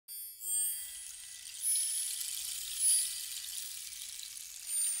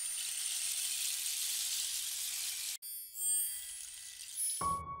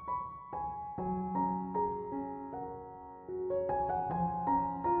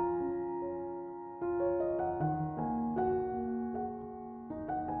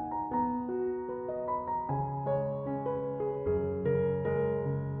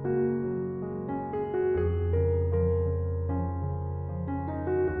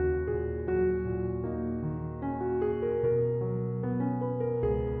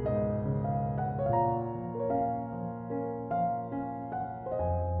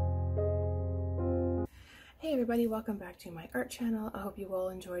everybody, welcome back to my art channel. I hope you all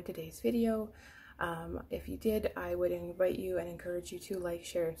enjoyed today's video. If you did, I would invite you and encourage you to like,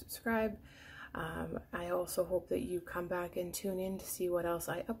 share, and subscribe. I also hope that you come back and tune in to see what else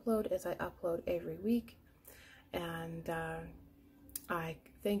I upload, as I upload every week. And I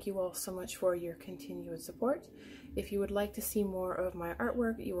thank you all so much for your continued support. If you would like to see more of my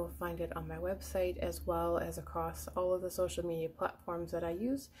artwork, you will find it on my website as well as across all of the social media platforms that I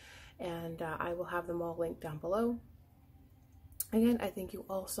use, and I will have them all linked down below. Again, I thank you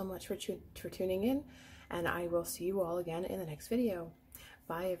all so much for tuning in, and I will see you all again in the next video.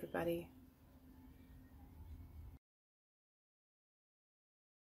 Bye, everybody.